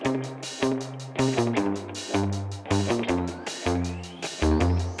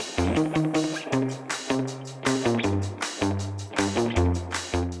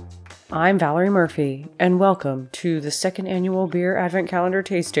I'm Valerie Murphy, and welcome to the second annual Beer Advent Calendar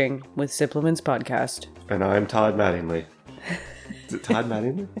Tasting with Supplements Podcast. And I'm Todd Mattingly. Is it Todd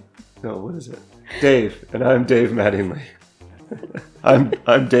Mattingly? No, what is it? Dave, and I'm Dave Mattingly. I'm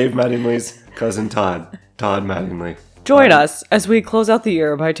Dave Mattingly's cousin Todd Mattingly. Join us as we close out the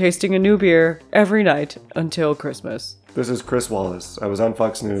year by tasting a new beer every night until Christmas. This is Chris Wallace. I was on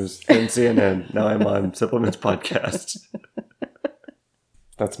Fox News, then CNN. Now I'm on Supplements Podcast.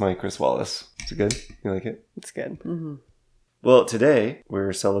 That's my Chris Wallace. Is it good? You like it? It's good. Mm-hmm. Well, today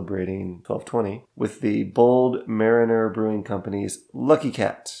we're celebrating 1220 with the Bold Mariner Brewing Company's Lucky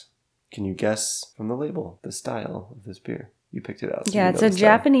Cat. Can you guess from the label the style of this beer? You picked it out. So yeah, it's a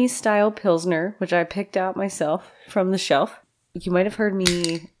Japanese style Pilsner, which I picked out myself from the shelf. You might have heard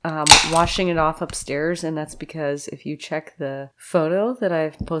me washing it off upstairs, and that's because if you check the photo that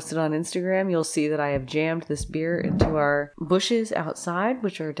I've posted on Instagram, you'll see that I have jammed this beer into our bushes outside,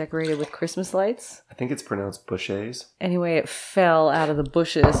 which are decorated with Christmas lights. I think it's pronounced bushes. Anyway, it fell out of the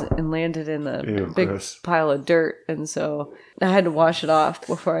bushes and landed in the big gross pile of dirt, and so I had to wash it off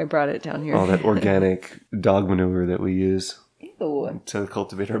before I brought it down here. All that organic dog manure that we use Ew. to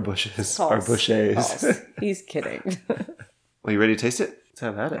cultivate our bushes. False. Our bushes. False. He's kidding. Well, you ready to taste it? Let's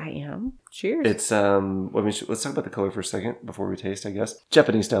have at it. I am. Cheers. It's, let's talk about the color for a second before we taste, I guess.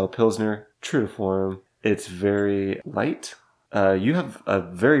 Japanese style Pilsner, true to form. It's very light. You have a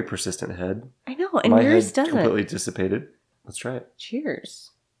very persistent head. I know, and My yours head doesn't. Completely dissipated. Let's try it. Cheers.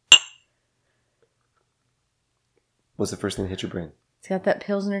 What's the first thing that hit your brain? It's got that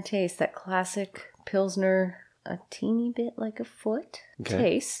Pilsner taste, that classic Pilsner, a teeny bit like a foot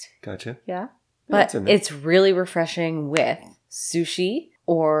taste. Gotcha. Yeah. Yeah, But it's really refreshing with sushi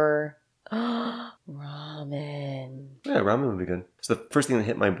or ramen. Yeah, ramen would be good. So the first thing that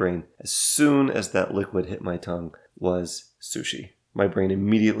hit my brain as soon as that liquid hit my tongue was sushi. My brain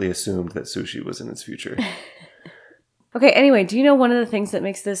immediately assumed that sushi was in its future. Okay, anyway, do you know one of the things that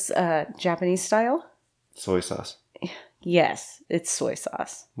makes this Japanese style? Soy sauce. Yes, it's soy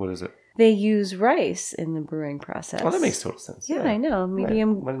sauce. What is it? They use rice in the brewing process. Oh, that makes total sense. Yeah, I know.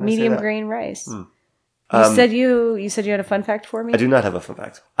 Medium grain rice. Hmm. You said you had a fun fact for me? I do not have a fun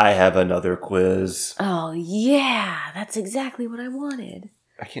fact. I have another quiz. Oh, yeah. That's exactly what I wanted.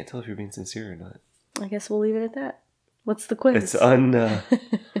 I can't tell if you're being sincere or not. I guess we'll leave it at that. What's the quiz? It's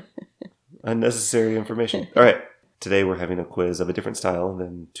unnecessary information. All right. Today we're having a quiz of a different style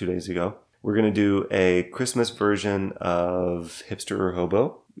than 2 days ago. We're going to do a Christmas version of Hipster or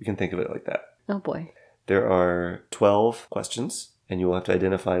Hobo. You can think of it like that. Oh, boy. There are 12 questions, and you will have to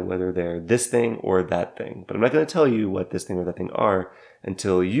identify whether they're this thing or that thing. But I'm not going to tell you what this thing or that thing are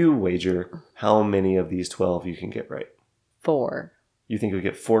until you wager how many of these 12 you can get right. 4. You think you'll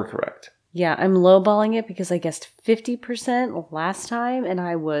get 4 correct. Yeah, I'm lowballing it because I guessed 50% last time, and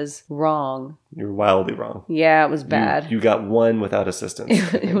I was wrong. You're wildly wrong. Yeah, it was bad. You got 1 without assistance.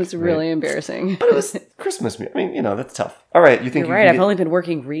 It was really embarrassing. But it was Christmas. I mean, that's tough. All right, you think You're right. I've only been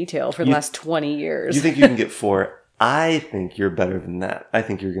working retail for the last 20 years. You think you can get 4. I think you're better than that. I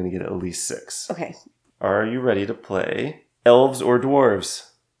think you're going to get at least 6. Okay. Are you ready to play Elves or Dwarves?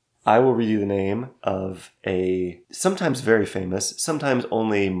 I will read you the name of a sometimes very famous, sometimes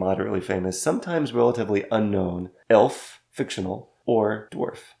only moderately famous, sometimes relatively unknown elf, fictional, or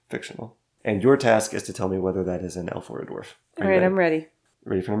dwarf, fictional. And your task is to tell me whether that is an elf or a dwarf. All right, I'm ready.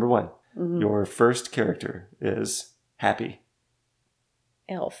 Ready for number 1. Mm-hmm. Your first character is Happy.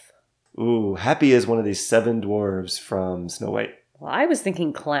 Elf. Ooh, Happy is one of these 7 dwarves from Snow White. Well, I was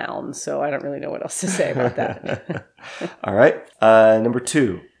thinking clown, so I don't really know what else to say about that. All right. Number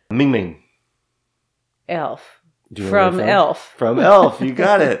 2. Ming Ming. Elf. From Elf. From Elf. You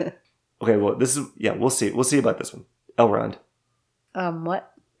got it. Okay, well, we'll see. We'll see about this one. Elrond.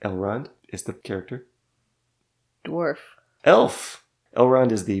 What? Elrond is the character. Dwarf. Elf.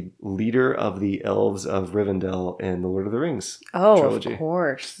 Elrond is the leader of the elves of Rivendell in the Lord of the Rings trilogy. Of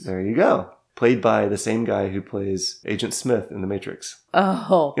course. There you go. Played by the same guy who plays Agent Smith in The Matrix.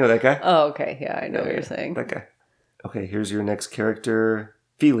 Oh. You know that guy? Oh, okay. Yeah, I know what you're saying. That guy. Okay, here's your next character.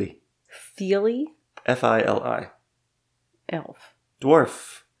 Feely. Feely? Fili. Elf.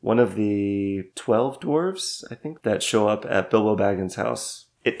 Dwarf. One of the 12 dwarves, I think, that show up at Bilbo Baggins' house.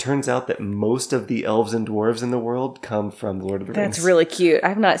 It turns out that most of the elves and dwarves in the world come from The Lord of the Rings. That's really cute.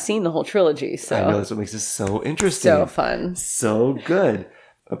 I've not seen the whole trilogy, so. I know, that's what makes this so interesting. So fun. So good.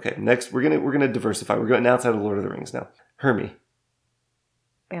 Okay, next we're gonna diversify. We're going outside of Lord of the Rings now. Hermie.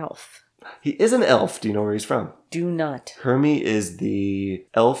 Elf. He is an elf. Do you know where he's from? Do not. Hermie is the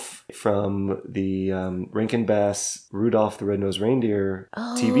elf from the Rankin Bass Rudolph the Red-Nosed Reindeer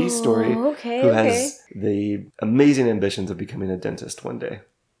TV story okay, who has the amazing ambitions of becoming a dentist one day.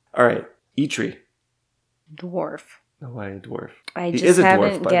 All right. Eitri. Dwarf. No, why a dwarf? I He just is a dwarf,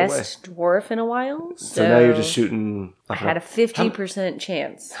 haven't by the way. guessed dwarf in a while. So now you're just shooting. I had a 50%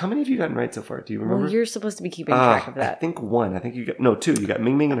 chance. How many have you gotten right so far? Do you remember? Well, you're supposed to be keeping track of I that. think one. I think you got no 2. You got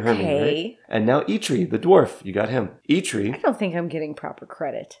Ming Ming and Herming, right? Okay. And now Eitri, the dwarf. You got him. I Eitri. don't think I'm getting proper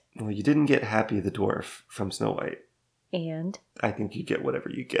credit. Well, you didn't get Happy the dwarf from Snow White. And? I think you get whatever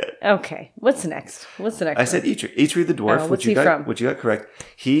you get. Okay. What's next? I said Eitri. Eitri the dwarf, what's he from? which you got correct.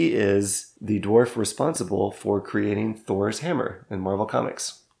 He is the dwarf responsible for creating Thor's hammer in Marvel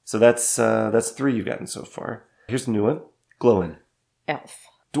Comics. So that's 3 you've gotten so far. Here's a new one. Glowin. Elf.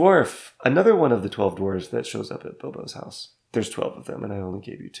 Dwarf. Another one of the 12 dwarves that shows up at Bilbo's house. There's 12 of them, and I only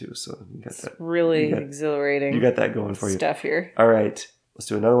gave you 2, so you got that. Really exhilarating. You got that going for you. Stuff here. All right. Let's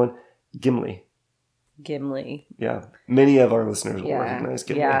do another one. Gimli. Gimli. Yeah. Many of our listeners will recognize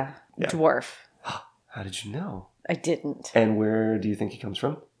Gimli. Yeah. Dwarf. How did you know? I didn't. And where do you think he comes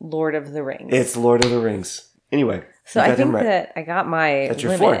from? Lord of the Rings. It's Lord of the Rings. Anyway, so you got I think him right. that I got my That's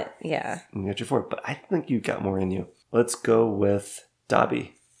your limit. 4. Yeah. You got your 4, but I think you got more in you. Let's go with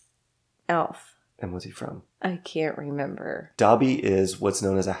Dobby. Elf. And what's he from? I can't remember. Dobby is what's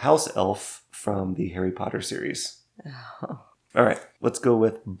known as a house elf from the Harry Potter series. Oh. All right, let's go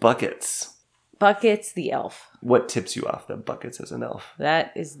with Buckets. Buckets the elf. What tips you off that Buckets is an elf?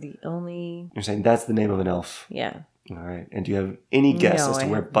 That is the only... You're saying that's the name of an elf. Yeah. All right, and do you have any guess No, as to I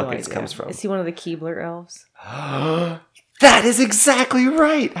where have no Buckets idea. comes from? Is he one of the Keebler elves? That is exactly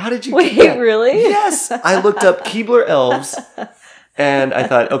right. How did you Wait, get that? really? Yes. I looked up Keebler elves, and I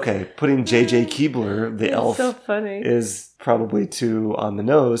thought, okay, putting J.J. Keebler, the elf, so funny. is probably too on the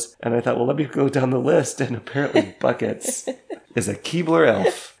nose. And I thought, well, let me go down the list, and apparently Buckets is a Keebler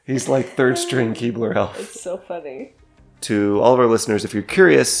elf. He's like third string Keebler elf. It's so funny. To all of our listeners, if you're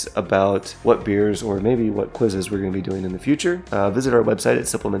curious about what beers or maybe what quizzes we're going to be doing in the future, visit our website at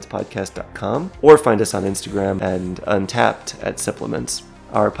supplementspodcast.com or find us on Instagram and Untapped at Supplements.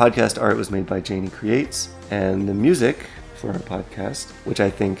 Our podcast art was made by Janie Creates, and the music for our podcast, which I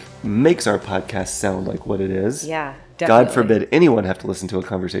think makes our podcast sound like what it is. Yeah, definitely. God forbid anyone have to listen to a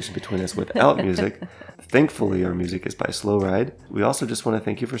conversation between us without music. Thankfully, our music is by Slow Ride. We also just want to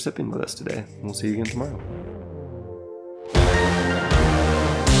thank you for sipping with us today. We'll see you again tomorrow.